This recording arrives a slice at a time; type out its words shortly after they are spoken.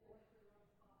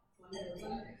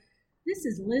This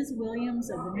is Liz Williams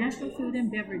of the National Food and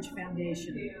Beverage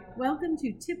Foundation. Welcome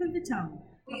to Tip of the Tongue,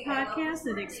 a podcast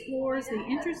that explores the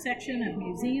intersection of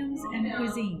museums and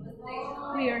cuisine.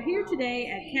 We are here today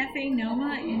at Cafe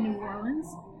Noma in New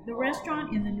Orleans, the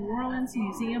restaurant in the New Orleans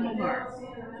Museum of Art.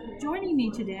 Joining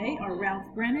me today are Ralph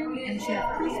Brennan and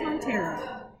Chef Chris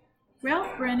Montero.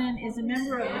 Ralph Brennan is a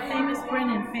member of the famous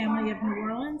Brennan family of New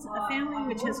Orleans, a family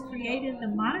which has created the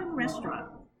modern restaurant.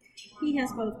 He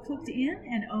has both cooked in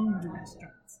and owned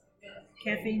restaurants.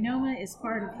 Cafe Noma is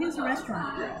part of his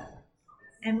restaurant group.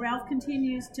 And Ralph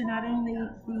continues to not only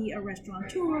be a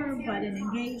restaurateur, but an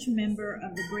engaged member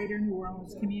of the greater New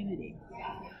Orleans community.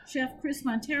 Chef Chris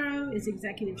Montero is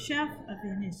executive chef of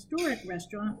an historic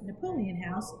restaurant, Napoleon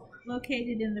House,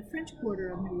 located in the French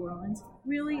Quarter of New Orleans,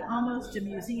 really almost a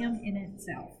museum in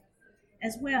itself,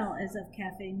 as well as of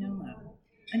Cafe Noma.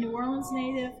 A New Orleans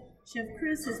native, Chef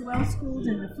Chris is well schooled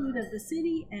in the food of the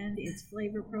city and its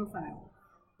flavor profile.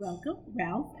 Welcome,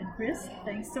 Ralph and Chris.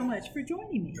 Thanks so much for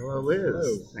joining me. Hello, Liz.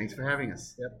 Hello. Thanks for having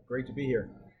us. Yep, great to be here.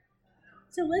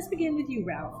 So let's begin with you,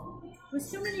 Ralph. With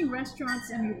so many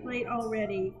restaurants on your plate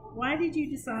already, why did you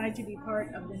decide to be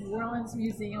part of the New Orleans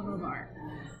Museum of Art?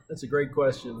 That's a great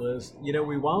question, Liz. You know,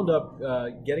 we wound up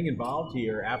getting involved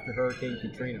here after Hurricane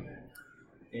Katrina.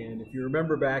 And if you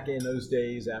remember back in those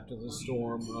days after the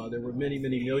storm, there were many,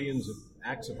 many millions of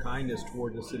acts of kindness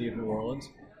toward the city of New Orleans.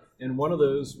 And one of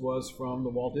those was from the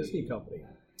Walt Disney Company.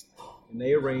 And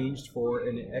they arranged for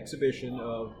an exhibition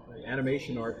of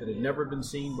animation art that had never been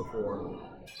seen before.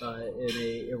 And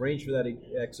they arranged for that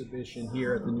exhibition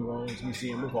here at the New Orleans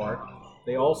Museum of Art.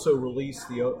 They also released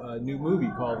the new movie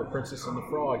called The Princess and the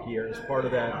Frog here as part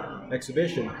of that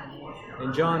exhibition.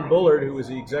 And John Bullard, who was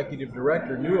the executive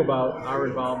director, knew about our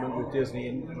involvement with Disney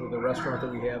and with the restaurant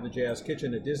that we have, the Jazz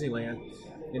Kitchen at Disneyland.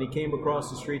 And he came across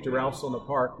the street to Ralph's on the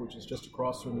Park, which is just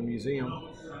across from the museum,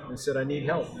 and said, I need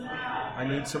help. I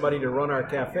need somebody to run our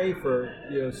cafe for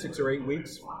 6 or 8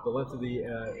 weeks, the length of the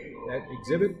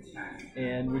exhibit,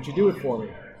 and would you do it for me?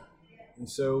 And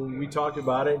so we talked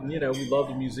about it, and we love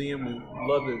the museum, we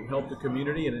love to help the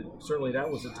community, and certainly that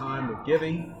was a time of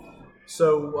giving.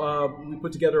 So we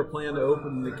put together a plan to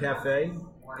open the cafe,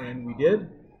 and we did.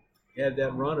 Had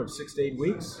that run of 6 to 8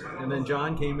 weeks, and then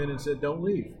John came in and said, don't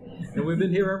leave. And we've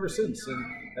been here ever since. And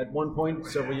at one point,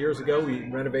 several years ago, we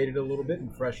renovated it a little bit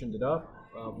and freshened it up.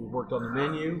 We worked on the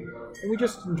menu, and we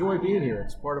just enjoy being here.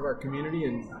 It's part of our community,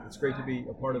 and it's great to be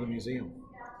a part of the museum.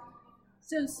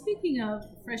 So speaking of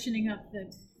freshening up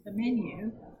the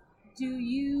menu, do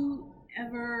you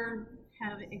ever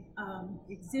have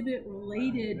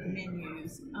exhibit-related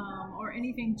menus or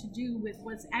anything to do with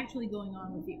what's actually going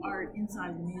on with the art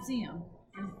inside the museum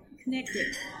and connect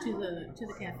it to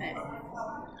the cafe?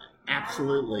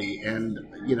 Absolutely. And,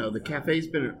 the cafe's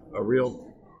been a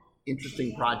real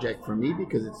interesting project for me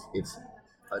because it's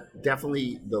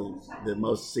definitely the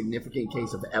most significant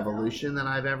case of evolution that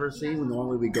I've ever seen.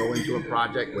 Normally we go into a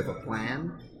project with a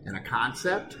plan and a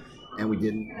concept, and we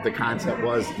didn't. The concept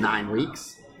was 9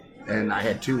 weeks. And I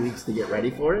had 2 weeks to get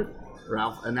ready for it.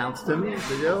 Ralph announced to me, and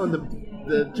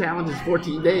the challenge is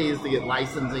 14 days to get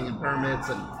licensing and permits,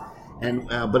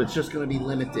 but it's just going to be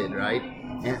limited, right?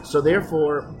 And so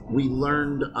therefore, we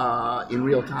learned in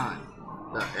real time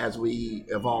as we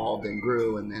evolved and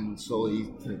grew, and then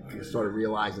slowly started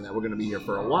realizing that we're going to be here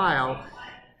for a while.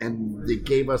 And they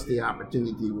gave us the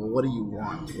opportunity, well, what do you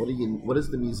want? What does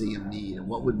the museum need? And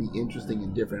what would be interesting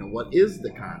and different? And what is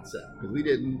the concept? Because we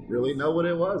didn't really know what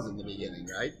it was in the beginning,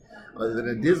 right? Other than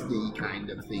a Disney kind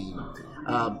of theme.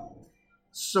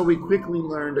 So we quickly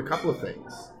learned a couple of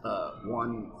things.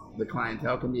 One, the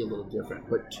clientele can be a little different.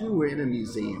 But two, we're in a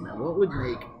museum. And what would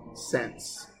make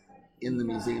sense in the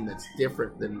museum that's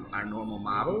different than our normal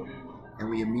model? And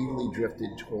we immediately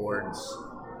drifted towards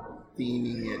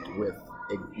theming it with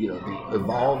the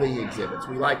evolving exhibits.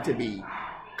 We like to be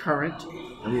current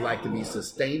and we like to be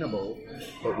sustainable,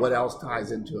 but what else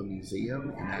ties into a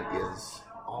museum? And that is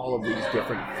all of these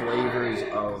different flavors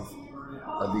of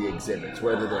the exhibits,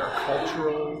 whether they're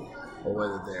cultural or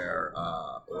whether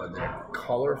they're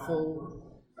colorful,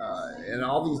 and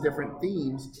all these different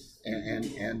themes and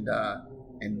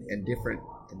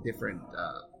different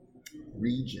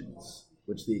regions,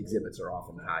 which the exhibits are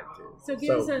often tied to. So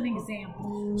give us an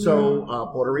example. So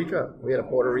Puerto Rico, we had a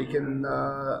Puerto Rican,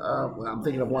 I'm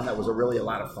thinking of one that was really a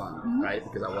lot of fun, right?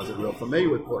 Because I wasn't real familiar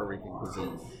with Puerto Rican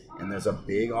cuisine. And there's a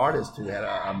big artist who had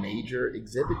a major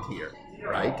exhibit here,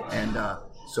 right? And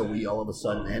So we all of a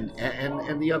sudden,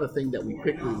 and the other thing that we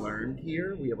quickly learned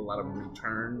here, we have a lot of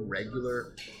return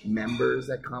regular members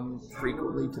that come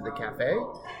frequently to the cafe.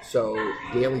 So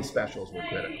daily specials were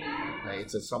critical. Okay?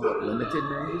 It's a somewhat limited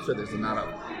menu, so there's not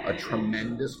a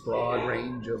tremendous broad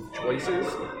range of choices.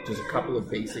 Just a couple of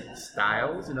basic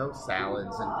styles,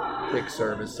 salads and quick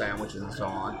service sandwiches and so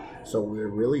on. So we're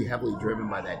really heavily driven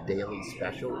by that daily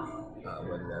special,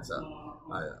 whether that's a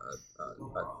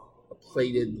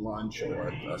plated lunch or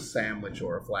a sandwich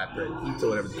or a flatbread pizza,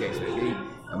 whatever the case may be,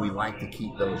 and we like to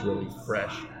keep those really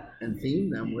fresh and theme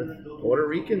them with Puerto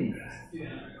Rican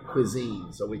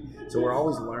cuisine. So we're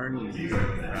always learning,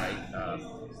 right?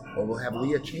 Or we'll have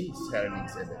Leah Chase at an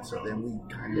exhibit, so then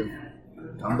we kind of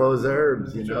Gumbo's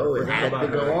Herbs, it had to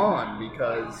go on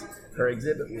because her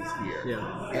exhibit was here.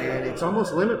 Yeah. And it's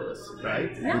almost limitless,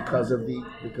 right? Yeah. Because of the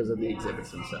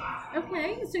exhibits themselves.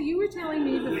 Okay, so you were telling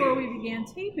me before we began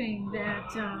taping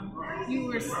that you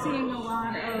were seeing a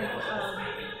lot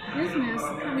of business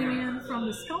coming in from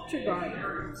the Sculpture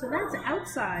Garden. So that's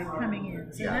outside coming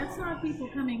in. So that's not people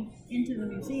coming into the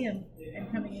museum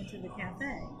and coming into the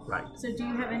cafe. Right. So do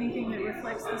you have anything that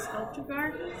reflects the Sculpture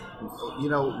Garden?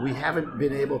 We haven't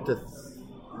been able to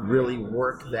really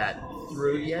work that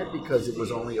through yet because it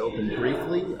was only open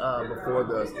briefly before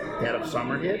the dead of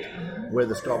summer hit, where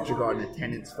the Sculpture Garden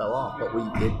attendance fell off. But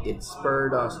it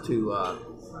spurred us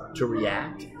to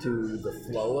react to the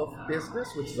flow of business,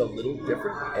 which is a little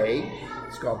different.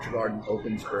 Sculpture Garden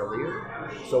opens earlier,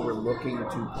 so we're looking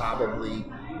to probably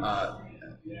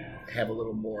have a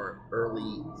little more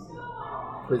early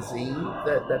cuisine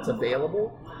that's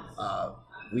available.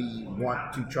 We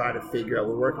want to try to figure out,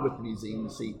 we're working with the museum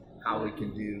to see how we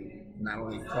can do not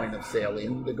only point of sale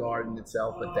in the garden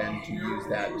itself, but then to use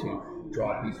that to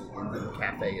draw people into the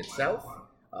cafe itself,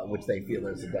 which they feel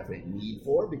there's a definite need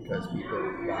for because people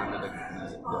go into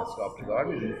the Sculpture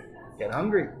Garden and get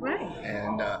hungry. Right.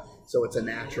 And so it's a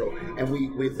natural, and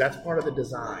we that's part of the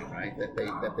design, right, that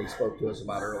they spoke to us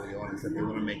about early on, is that they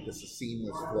want to make this a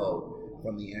seamless flow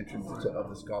from the entrance of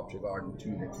the Sculpture Garden to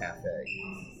the cafe.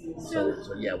 So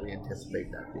yeah, we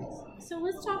anticipate that piece. So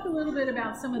let's talk a little bit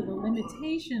about some of the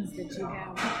limitations that you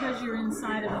have because you're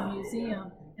inside of a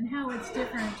museum and how it's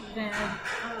different than a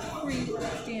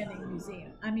freestanding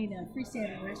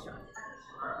restaurant.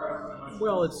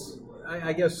 Well,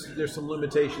 I guess there's some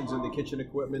limitations in the kitchen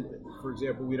equipment. For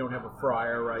example, we don't have a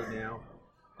fryer right now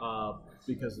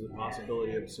because of the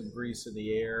possibility of some grease in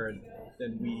the air, and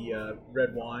then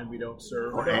red wine we don't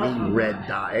serve. Or any red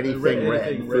dye, anything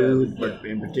red, food, but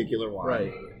in particular wine.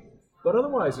 Right. But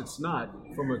otherwise, it's not,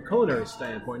 from a culinary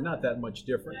standpoint, not that much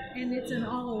different. And it's an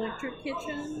all-electric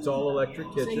kitchen? It's all-electric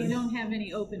kitchen. So you don't have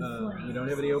any open flames? You don't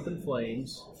have any open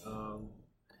flames.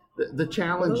 The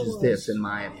challenge is this, in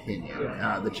my opinion.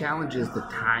 The challenge is the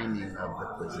timing of the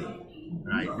cuisine,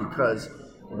 right? Because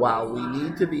while we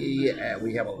need to be,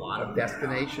 we have a lot of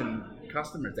destination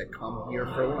customers that come here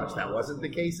for lunch. That wasn't the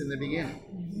case in the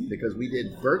beginning because we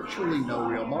did virtually no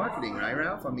real marketing, right,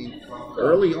 Ralph? I mean,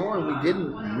 early on, we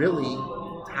didn't really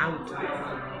tout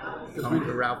coming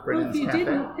to Ralph Brennan's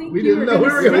Cafe. We didn't know we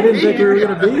were going to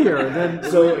be here. And then,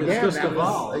 so again, just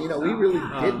evolved. We really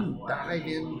didn't dive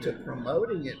into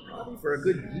promoting it probably for a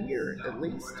good year at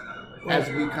least, as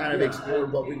we kind of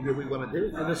explored what we really want to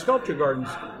do. And the Sculpture Gardens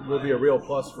will be a real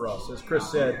plus for us. As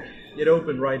Chris said, it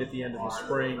opened right at the end of the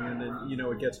spring, and then,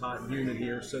 it gets hot and humid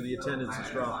here, so the attendance has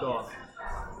dropped off.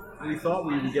 We thought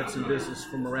we would get some business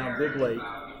from around Big Lake,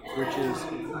 which is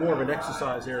more of an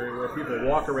exercise area where people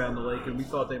walk around the lake, and we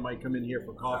thought they might come in here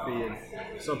for coffee and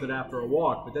something after a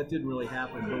walk, but that didn't really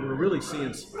happen. But we're really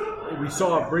seeing, we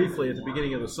saw briefly at the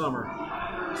beginning of the summer,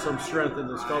 some strength in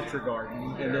the Sculpture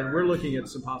Garden, and then we're looking at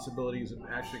some possibilities of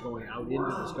actually going out into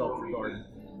the Sculpture Garden,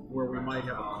 where we might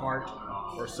have a cart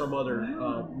or some other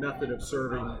method of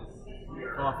serving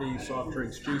coffee, soft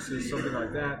drinks, juices, something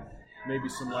like that, maybe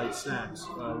some light snacks.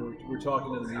 We're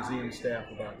talking to the museum staff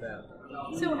about that.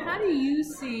 So how do you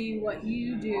see what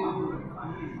you do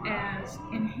as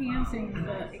enhancing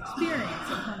the experience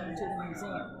of coming to the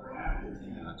museum?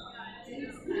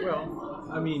 Well,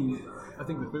 I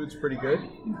think the food's pretty good.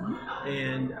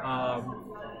 And,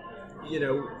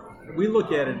 we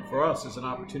look at it for us as an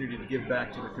opportunity to give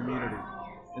back to the community.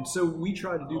 And so we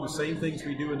try to do the same things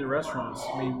we do in the restaurants.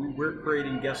 We're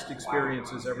creating guest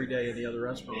experiences every day in the other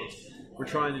restaurants. We're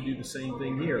trying to do the same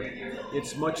thing here.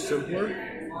 It's much simpler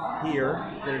here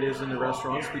than it is in the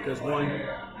restaurants because, one,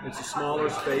 it's a smaller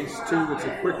space. Two, it's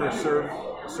a quicker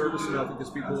service method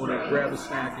because people want to grab a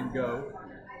snack and go.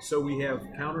 So we have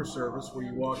counter service where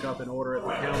you walk up and order at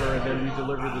the counter and then we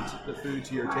deliver the food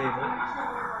to your table.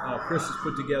 Chris has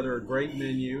put together a great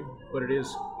menu, but it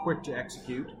is quick to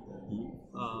execute, and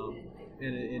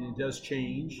it does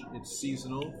change. It's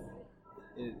seasonal,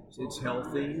 it's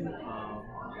healthy,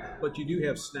 but you do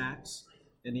have snacks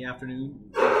in the afternoon.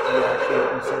 We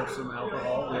serve some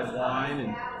alcohol. We have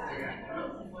wine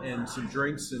and some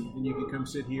drinks, and you can come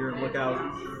sit here and look out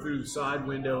through the side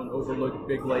window and overlook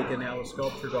Big Lake and now the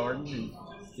Sculpture Garden,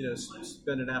 and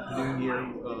spend an afternoon here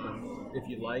if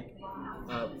you'd like.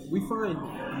 We find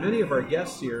many of our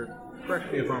guests here,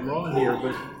 correct me if I'm wrong here,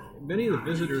 but many of the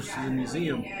visitors to the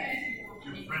museum,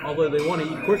 although they want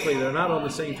to eat quickly, they're not on the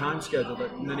same time schedule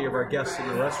that many of our guests in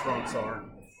the restaurants are.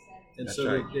 And that's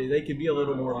so right. they can be a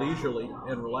little more leisurely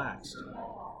and relaxed.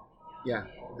 Yeah.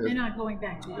 They're not going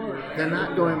back to work. They're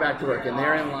not going back to work, and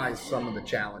therein lies some of the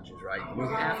challenges, right? We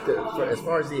have to, as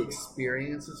far as the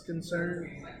experience is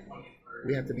concerned,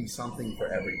 we have to be something for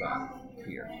everybody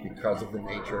here because of the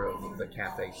nature of the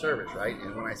cafe service, right?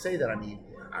 And when I say that, I mean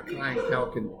our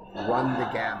clientele can run the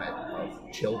gamut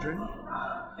of children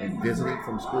and visiting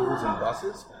from schools and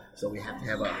buses. So we have to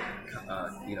have a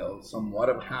somewhat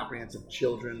of a comprehensive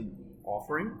children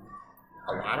offering.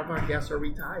 A lot of our guests are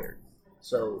retired.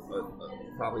 So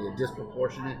probably a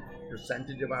disproportionate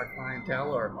percentage of our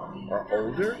clientele are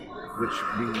older, which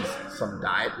means some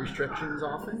diet restrictions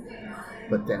often.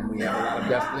 But then we have a lot of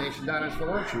destination diners for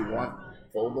lunch who want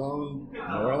full-blown New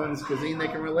Orleans cuisine they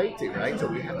can relate to, right? So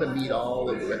we have to hit all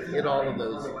of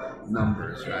those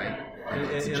numbers, right?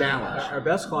 It's a challenge. Our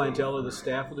best clientele are the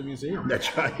staff of the museum.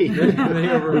 That's right. Many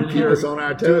of them keep us on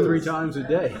our toes 2 or 3 times a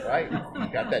day. Right. You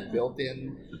got that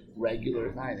built-in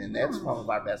regular night, and that's some of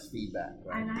our best feedback.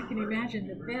 Right? And I can imagine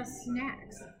the best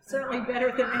snacks. Certainly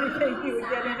better than anything you would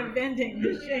get in a vending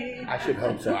machine. I should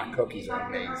hope so. Our cookies are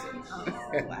amazing.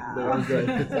 Wow.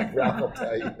 Like Ralph will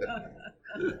tell you.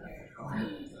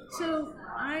 So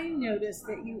I noticed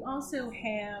that you also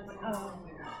have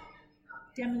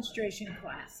demonstration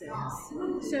classes.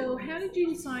 So how did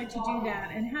you decide to do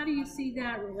that, and how do you see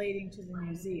that relating to the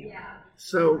museum?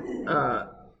 So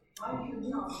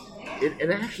it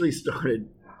actually started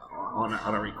on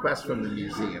a request from the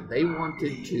museum. They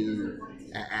wanted to,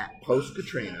 at post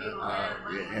Katrina,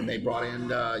 and they brought in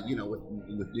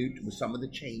with some of the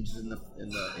changes in the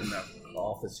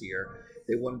office here.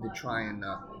 They wanted to try and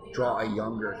draw a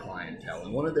younger clientele.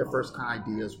 And one of their first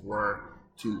ideas were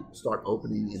to start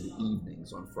opening in the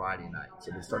evenings on Friday night.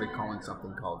 So they started calling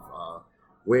something called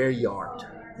Where Yart.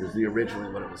 It was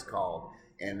originally what it was called.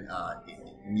 And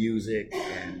music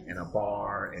and a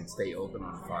bar and stay open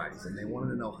on Fridays. And they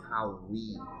wanted to know how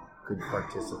we could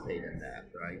participate in that,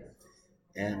 right?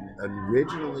 And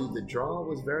originally the draw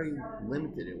was very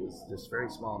limited. It was just very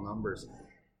small numbers.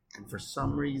 And for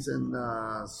some reason,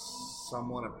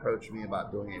 someone approached me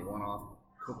about doing a one-off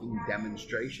cooking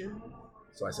demonstration.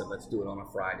 So I said, let's do it on a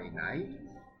Friday night.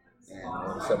 And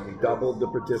all of a sudden, we doubled the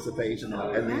participation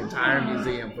in the entire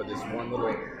museum for this one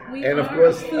little. And of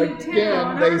course,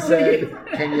 again, they said,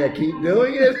 "Can you keep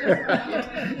doing it?" Right?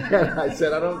 And I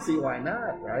said, "I don't see why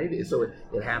not." Right? So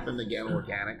it happened again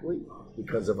organically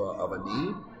because of a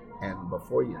need. And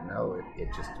before you know it,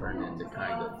 it just turned into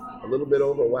kind of a little bit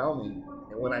overwhelming.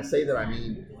 And when I say that, I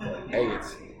mean, A,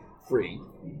 it's free.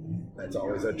 That's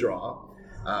always a draw.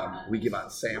 We give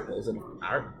out samples, and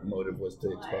our motive was to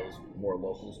expose more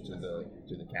locals to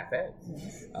the cafe.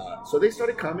 So they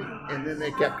started coming, and then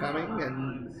they kept coming,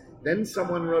 and then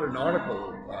someone wrote an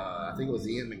article. I think it was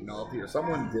Ian McNulty, or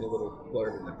someone did a little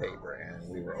blurb in the paper, and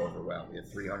we were overwhelmed. We had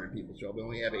 300 people show up. We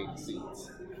only have 80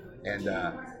 seats, and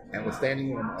we're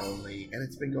standing room only, and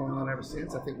it's been going on ever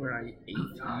since. I think we're in our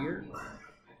 8th year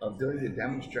of doing the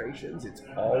demonstrations. It's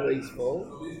always full.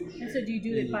 And so do you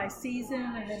do it by season,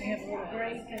 and then you have a little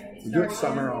break? And then we do it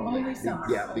summer only. Only summer.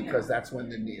 Yeah, because that's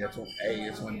when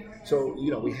so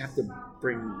we have to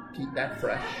keep that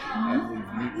fresh.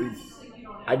 Mm-hmm. And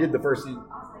I did the first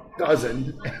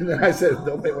dozen, and then I said, if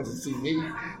nobody wants to see me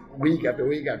week after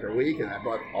week after week, and I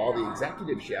brought all the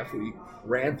executive chefs. We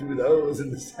ran through those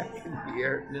in the second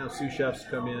year. Now sous chefs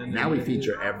come in. Now we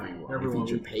feature everyone. We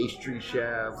feature pastry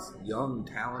chefs, young,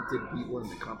 talented people in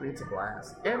the company. It's a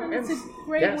blast. And it's a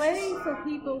great way for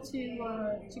people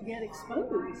to get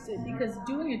exposed, because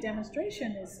doing a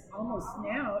demonstration is almost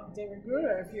now de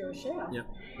rigueur if you're a chef. Yeah,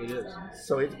 it is.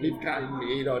 So it's become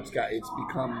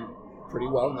pretty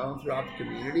well known throughout the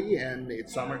community, and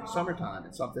it's summertime.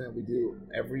 It's something that we do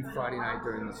every Friday night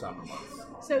during the summer months.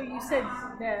 So you said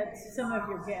that some of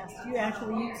your guests, you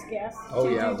actually use guests to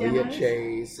do demos? Leah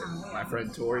Chase, and my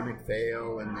friend Tori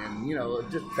McPhail, and then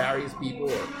just various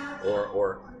people,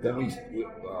 or then we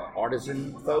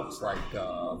artisan folks like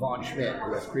Vaughn Schmidt,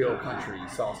 who has Creole Country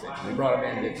sausage. We brought him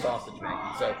in and did sausage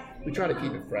making. So we try to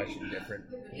keep it fresh and different.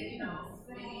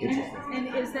 Interesting.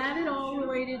 And is that at all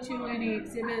related to any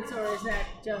exhibits, or is that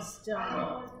just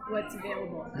what's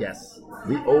available? Yes,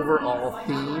 the overall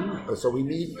theme. So we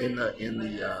meet in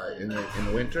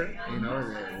the winter,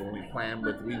 when we plan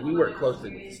with we work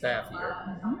closely with the staff here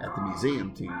at the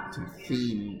museum to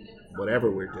theme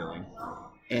whatever we're doing.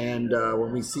 And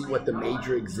when we see what the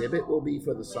major exhibit will be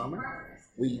for the summer,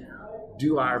 we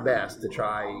do our best to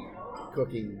try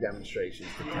cooking demonstrations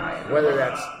to tie it. Whether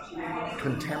that's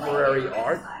contemporary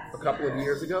art a couple of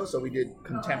years ago, so we did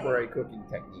contemporary cooking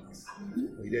techniques.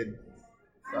 We did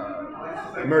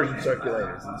immersion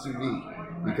circulators and sous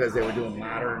vide because they were doing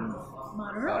modern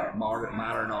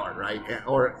art, right?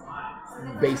 Or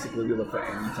basically we look for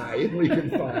any tie-in we can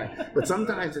find. But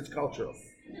sometimes it's cultural.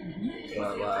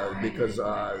 Because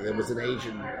there was a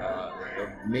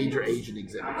major Asian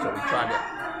exhibit, so we tried to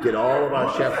get all of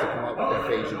our chefs to come up with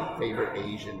their favorite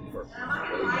Asian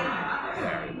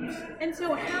variants. And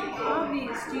so, how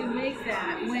obvious do you make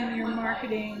that when you're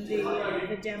marketing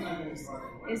the demos?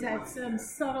 Is that some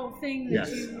subtle thing that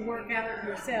you work out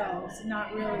yourselves,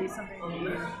 not really something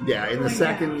that Yeah, in the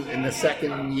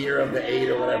second year of the 8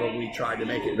 or whatever, we tried to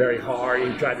make it very hard.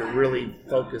 We tried to really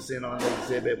focus in on the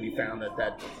exhibit. We found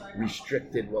that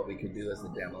restricted what we could do as the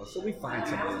demo. So we find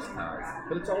some of those times,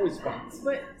 but it's always fun.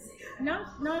 But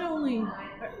not only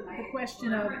the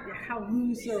question of how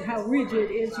loose or how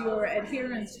rigid is your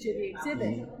adherence to the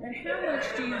exhibit, but how much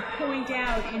do you point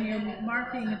out in your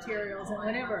marketing materials and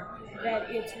whatever that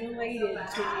it's related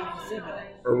to the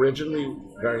exhibit? Originally,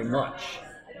 very much.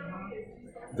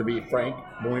 To be frank,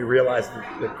 when we realized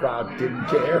that the crowd didn't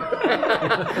care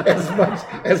as much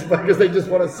because they just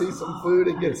want to see some food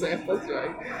and get samples,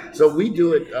 right? So we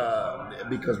do it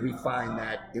because we find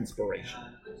that inspiration,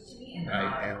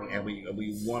 right? And we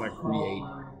want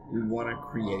to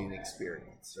create an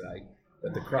experience, right?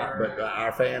 But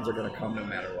our fans are going to come no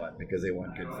matter what because they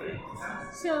want good food.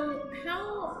 So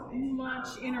how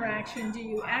much interaction do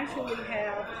you actually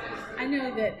have? I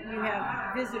know that you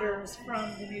have visitors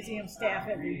from the museum staff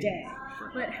every day,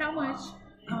 but how much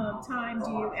time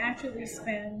do you actually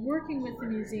spend working with the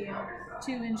museum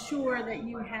to ensure that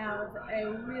you have a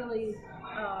really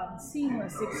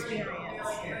seamless experience?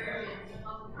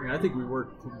 I think we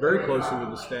work very closely with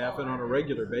the staff and on a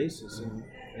regular basis, and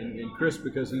Chris,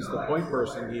 because he's the point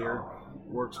person here,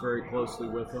 works very closely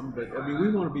with them. But I mean,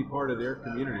 we want to be part of their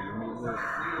community. I mean,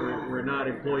 we're not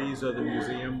employees of the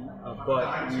museum,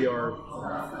 but we are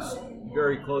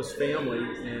very close family,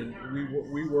 and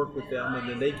we work with them, and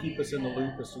then they keep us in the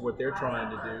loop as to what they're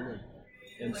trying to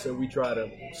do, and so we try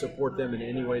to support them in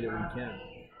any way that we can.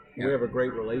 Yeah. We have a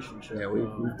great relationship. Yeah,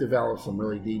 we've developed some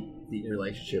really deep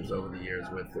relationships over the years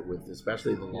with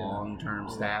especially the long-term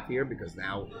staff here, because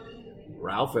now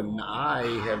Ralph and I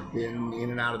have been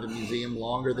in and out of the museum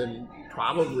longer than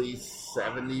probably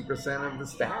 70% of the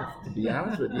staff, to be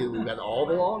honest with you. We've got all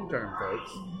the long-term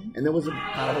folks. And there was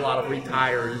kind of a lot of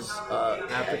retires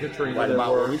after Katrina. Right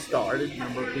about when we started. A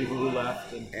number of people who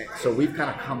left. And so we've kind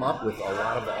of come up with a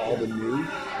lot of all the new,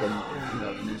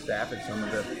 the new staff and some of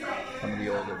the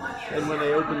older ones. And when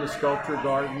they opened the Sculpture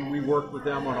Garden, we worked with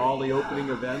them on all the opening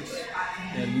events,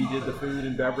 and we did the food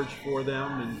and beverage for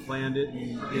them and planned it.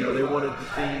 And they wanted the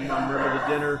theme. I remember the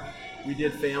dinner. We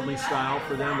did family style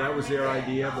for them. That was their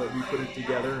idea, but we put it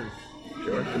together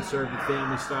and served it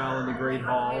family style in the Great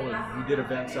Hall, and we did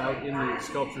events out in the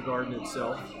Sculpture Garden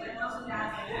itself.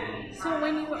 So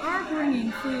when you are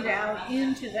bringing food out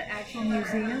into the actual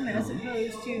museum, as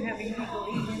opposed to having people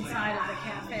eat inside of the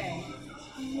cafe,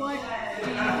 what do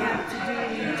you have to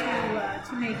do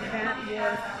to make that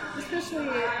work, especially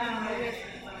with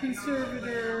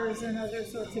conservators and other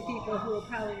sorts of people who are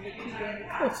probably keeping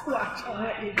a close watch on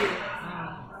what you do?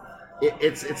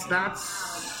 It's not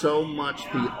so much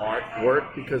the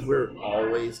artwork, because we're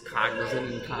always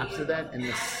cognizant and conscious of that, and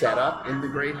the setup in the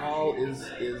Great Hall is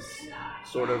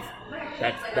sort of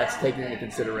that's taken into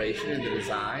consideration in the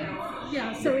design.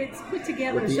 Yeah, so it's put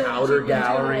together with the outer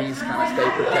galleries kind of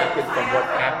stay protected from what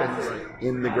happens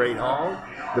in the Great Hall.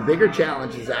 The bigger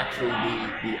challenge is actually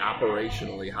the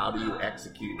operationally. How do you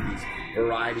execute these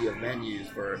variety of menus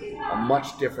for a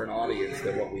much different audience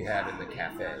than what we have in the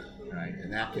cafe, right?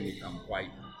 And that can become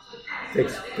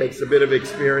takes a bit of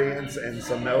experience and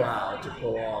some know-how to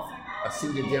pull off a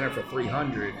seated dinner for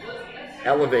 300,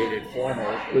 elevated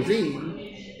formal cuisine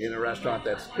in a restaurant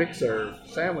that's quick serve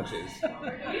sandwiches.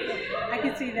 I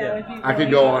could see that with you. I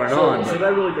could go on and on. So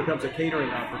that really becomes a catering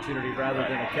opportunity rather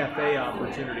than a cafe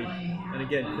opportunity. And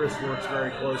again, Chris works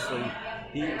very closely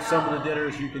Some of the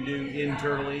dinners you can do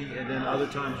internally, and then other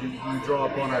times you draw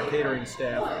upon our catering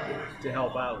staff to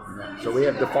help out. So we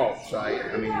have defaults, right?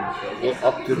 I mean,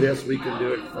 up to this, we can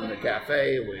do it from the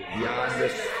cafe. Beyond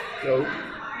this scope,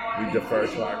 we defer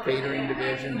to our catering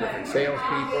division, different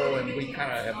salespeople, and we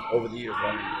kind of have, over the years,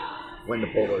 learned when to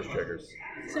pull those triggers.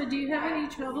 So do you have any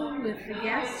trouble with the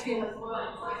guests who,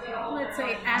 let's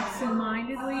say,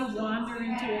 absent-mindedly wander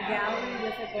into a gallery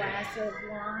with a glass of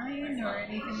wine or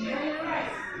anything like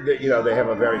that? You know, they have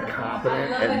a very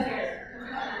competent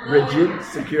and rigid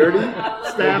security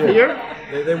staff here.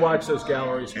 They watch those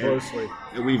galleries closely.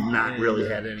 And we've not really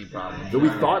had any problems. We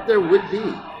thought there would be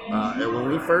when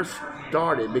we first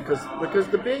started, because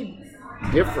the big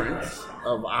difference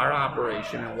of our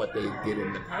operation and what they did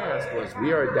in the past was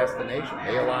we are a destination.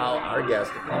 They allow our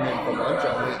guests to come in for lunch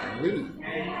only and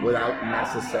leave without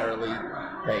necessarily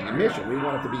paying admission. We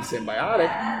want it to be symbiotic.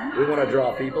 We want to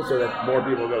draw people so that more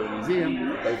people go to the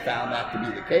museum. They found that to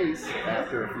be the case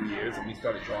after a few years, and we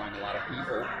started drawing a lot of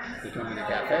people to come to the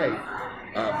cafe.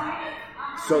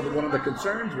 So one of the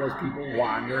concerns was people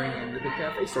wandering into the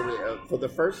cafe. So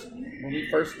when we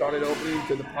first started opening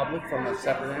to the public from a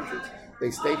separate entrance, they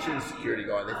stationed a security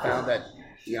guard. They found that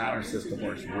the honor system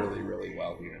works really, really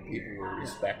well here. People were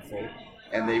respectful,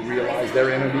 and they realized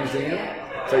they're in a museum,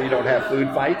 so you don't have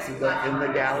food fights in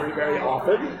the gallery very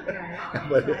often.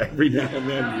 But every now and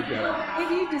then you gotta. If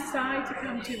you decide to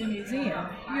come to the museum,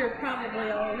 you're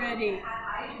probably already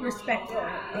respectful.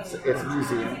 It's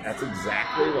museum. That's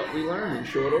exactly what we learned in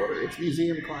short order. It's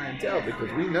museum clientele,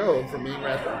 because we know from being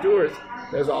restaurateurs,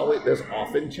 there's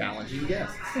often challenging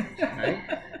guests, right?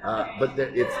 But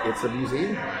it's a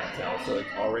museum clientele, so it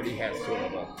already has sort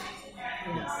of a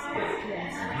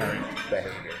inherent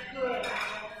behavior.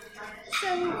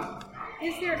 So,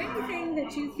 is there anything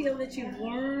that you feel that you've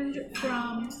learned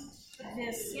from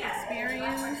this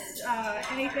experience?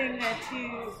 Anything that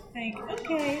you think,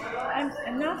 okay,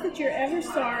 and not that you're ever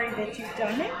sorry that you've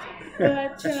done it,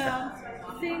 but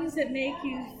things that make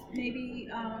you maybe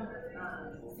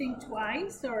think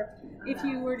twice, or if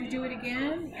you were to do it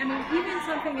again? I mean, even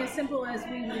something as simple as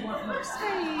we would want more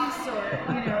space,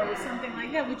 or something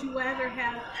like that. Would you rather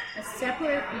have a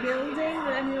separate building?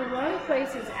 I mean, a lot of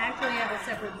places actually have a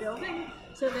separate building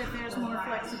so that there's more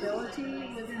flexibility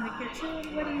within the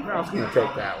kitchen. What do you think? I was going to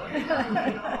take that one.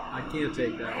 I can't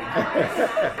take that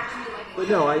one. But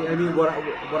no, I mean, what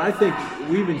I think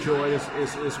we've enjoyed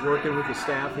is working with the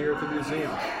staff here at the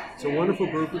museum. It's a wonderful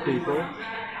group of people,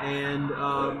 and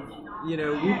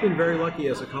we've been very lucky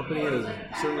as a company, and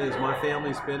certainly as my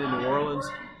family's been in New Orleans,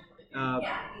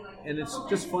 and it's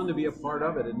just fun to be a part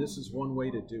of it, and this is one way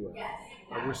to do it.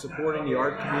 We're supporting the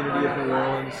art community of New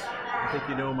Orleans. I think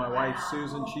you know my wife,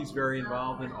 Susan. She's very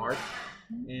involved in art,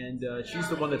 and she's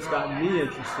the one that's gotten me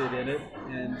interested in it.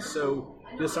 And so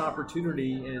this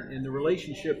opportunity and the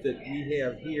relationship that we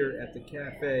have here at the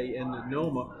cafe and the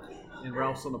NOMA in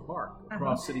Ralph's on the Park,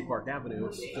 across City Park Avenue,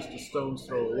 it's just a stone's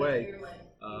throw away.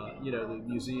 The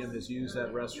museum has used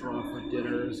that restaurant for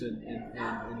dinners,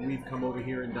 and we've come over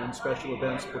here and done special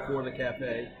events before the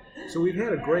cafe. So we've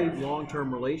had a great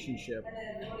long-term relationship,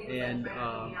 and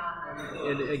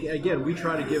again, we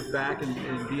try to give back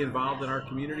and be involved in our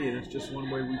community, and it's just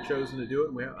one way we've chosen to do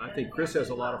it. I think Chris has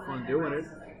a lot of fun doing it,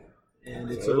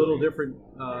 and it's a little different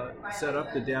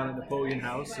setup than down at Napoleon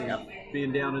House, and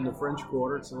being down in the French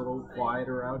Quarter, it's a little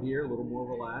quieter out here, a little more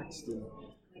relaxed, and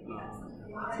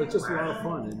so it's just a lot of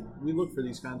fun, and we look for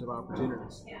these kinds of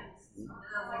opportunities.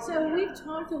 So we've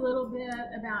talked a little bit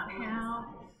about how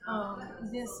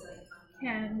this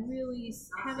can really,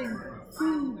 having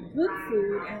good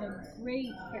food and a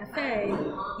great cafe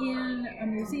in a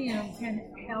museum can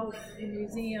help the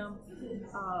museum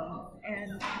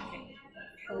and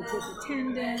help with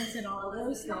attendance and all of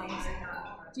those things.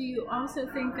 Do you also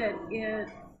think that it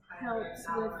helps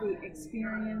with the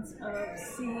experience of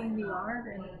seeing the art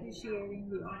and appreciating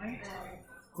the art?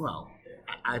 Well,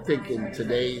 I think in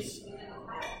today's,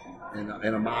 in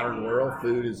a modern world,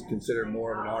 food is considered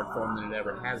more of an art form than it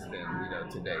ever has been.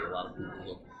 Today a lot of people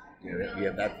look, we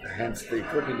have that, hence the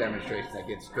cooking demonstration that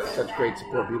gets such great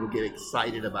support. People get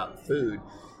excited about food,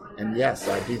 and yes,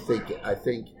 I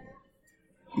think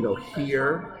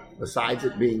here, besides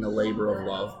it being a labor of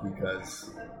love, because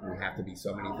we have to be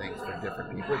so many things for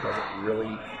different people, it doesn't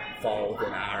really fall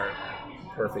within our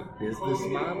perfect business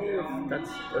model, if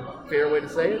that's a fair way to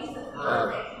say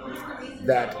it.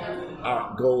 That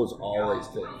our goal is always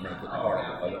to make it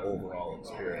part of the overall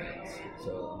experience.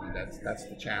 So I mean, that's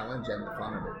the challenge and the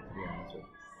fun of it, to be honest with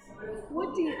you.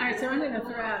 What do you, all right, so I'm going to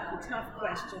throw out the tough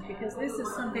question because this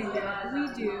is something that we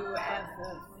do at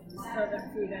the Southern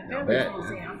Food and Beverage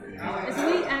Museum, is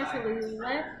we actually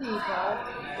let people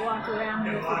walk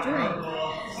around with a drink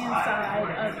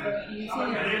inside of the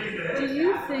museum. Do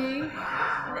you think,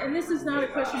 and this is not a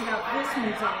question about this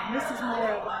museum, this is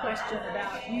more of a question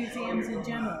about museums in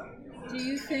general, do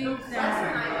you think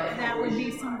that that would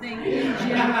be something in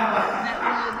general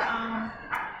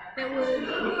that would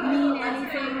mean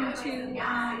anything to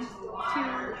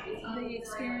the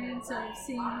experience of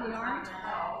seeing the art?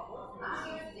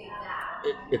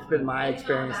 It's been my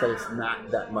experience that it's not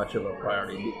that much of a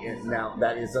priority. Now,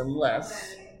 that is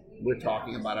unless we're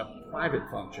talking about a private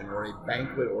function or a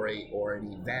banquet or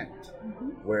an event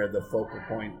where the focal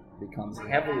point becomes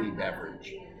heavily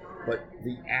beverage. But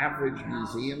the average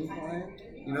museum client,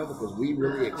 because we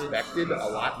really expected a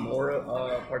lot more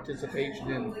participation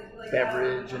in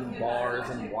beverage and bars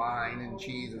and wine and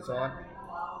cheese and so on.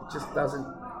 It just doesn't.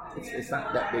 It's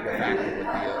not that big a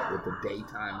factor with the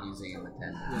daytime museum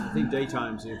attendance. Yeah, I think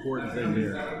daytime's the important thing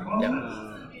here.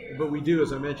 Yep. But we do,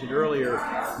 as I mentioned earlier,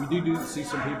 we do see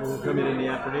some people who come in the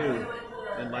afternoon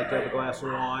and like to have a glass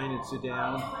of wine and sit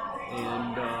down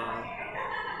and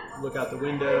look out the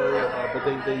window, but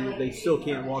they still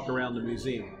can't walk around the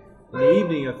museum. In the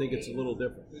evening, I think it's a little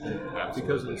different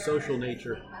because of the social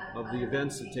nature of the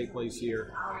events that take place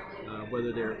here,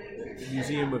 whether they're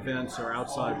museum events or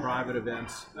outside private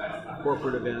events,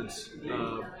 corporate events.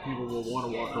 People will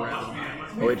want to walk around.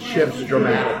 Oh, it shifts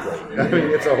dramatically. I mean,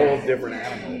 it's a whole different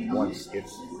animal once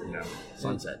it's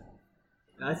sunset.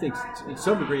 I think to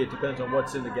some degree it depends on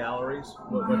what's in the galleries,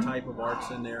 what type of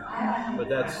art's in there, but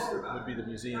would be the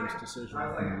museum's decision.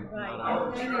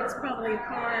 Right, and it's probably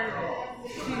hard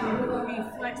to be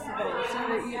flexible, so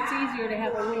that it's easier to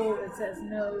have a rule that says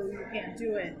no, you can't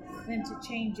do it, than to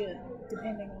change it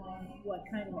depending on what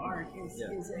kind of art is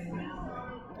in the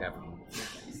gallery. Definitely.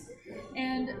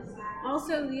 And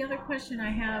also the other question I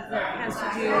have that has to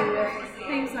do with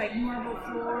things like marble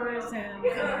floors and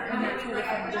that sort of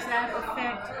thing. Does that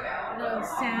affect the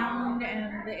sound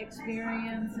and the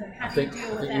experience, and how do you deal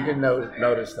with that? I think you can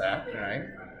notice that, right?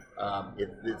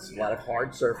 It's a lot of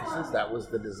hard surfaces. That was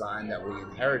the design that we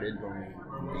inherited when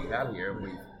we got here.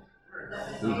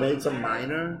 We've made some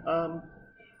minor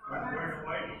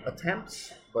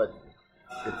attempts, but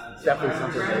it's definitely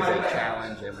something that's a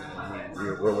challenge, and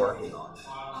we're working on.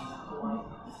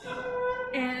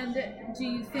 And do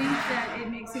you think that it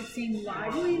makes it seem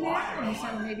lively now, and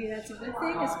so maybe that's a good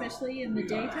thing, especially in the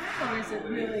daytime, or is it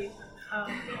really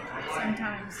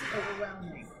sometimes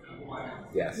overwhelming?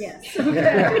 Yes. Yes.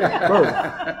 Okay. Both.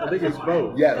 I think it's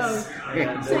both. Yes.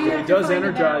 And So it does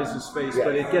energize the space,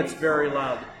 but it gets very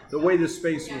loud. The way this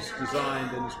space was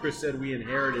designed, and as Chris said, we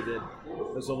inherited it.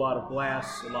 There's a lot of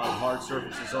glass, a lot of hard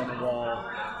surfaces on the wall,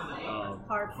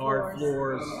 hard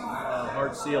floors,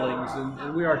 hard ceilings,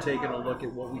 and we are taking a look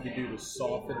at what we can do to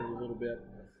soften it a little bit.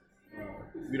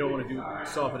 We don't want to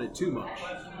soften it too much,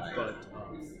 but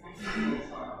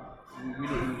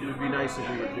it would be nice if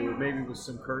we would do it, maybe with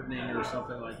some curtaining or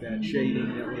something like that,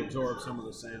 shading that would absorb some of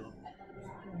the sound.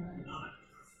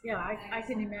 Yeah, I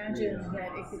can imagine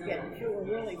that it could get full,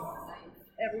 really.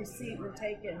 Every seat were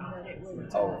taken, that it would.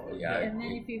 Oh, yeah. And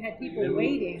then if you had people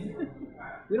waiting.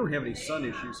 We don't have any sun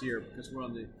issues here because we're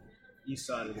on the east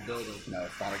side of the building. No,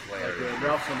 it's not a glare. Like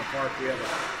Ralph's on the park, we have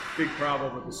a big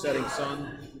problem with the setting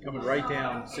sun coming right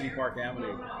down City Park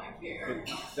Avenue. But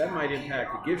that might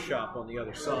impact the gift shop on the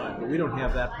other side, but we don't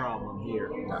have that problem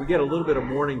here. We get a little bit of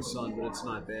morning sun, but it's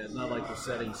not bad, not like the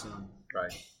setting sun.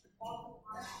 Right.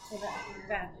 So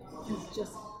that is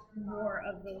just more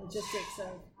of the logistics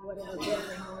of whatever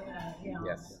building we're at. Yeah.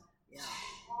 Yes. Yeah.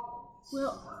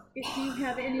 Well, if you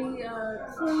have any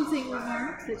closing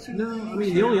remarks that you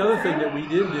the only other thing that we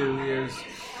did do is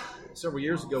several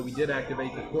years ago we did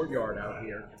activate the courtyard out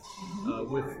here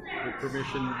with the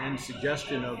permission and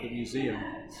suggestion of the museum,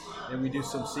 and we do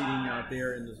some seating out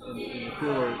there in the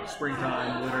cooler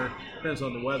springtime, winter, depends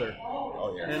on the weather.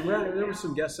 Oh yeah. And there were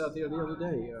some guests out there the other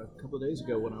day, a couple of days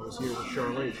ago when I was here with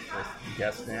Charlotte.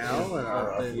 Guests now and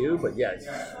a few, but yeah, it's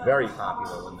very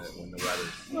popular when the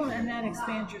weather's. Well, and that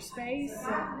expands your space,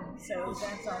 and so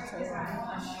that's also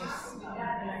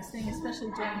a nice thing,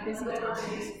 especially during busy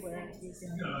times where you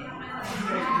can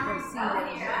go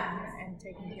seated and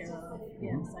taken care of.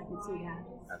 Yes, I could see that.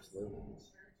 Absolutely.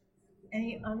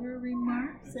 Any other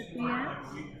remarks at the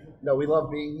end? No, we love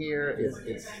being here. It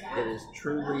is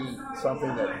truly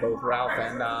something that both Ralph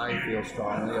and I feel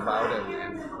strongly about,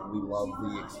 and we love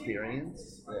the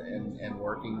experience and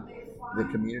working the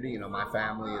community. You know, my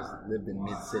family has lived in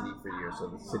Mid-City for years, so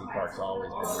the city park's always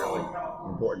been really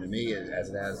important to me, as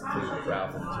it has to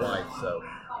Ralph and his wife. So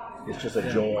it's just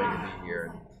a joy to be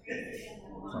here, and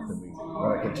something we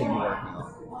want to continue working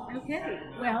on. Okay.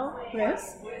 Well,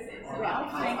 Chris,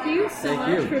 Ralph, thank you so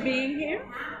much for being here.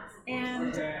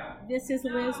 And this is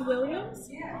Liz Williams.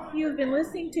 You have been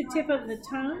listening to Tip of the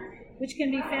Tongue, which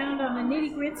can be found on the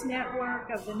Nitty Grits Network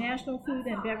of the National Food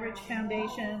and Beverage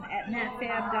Foundation at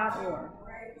natfab.org.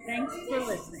 Thanks for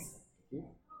listening.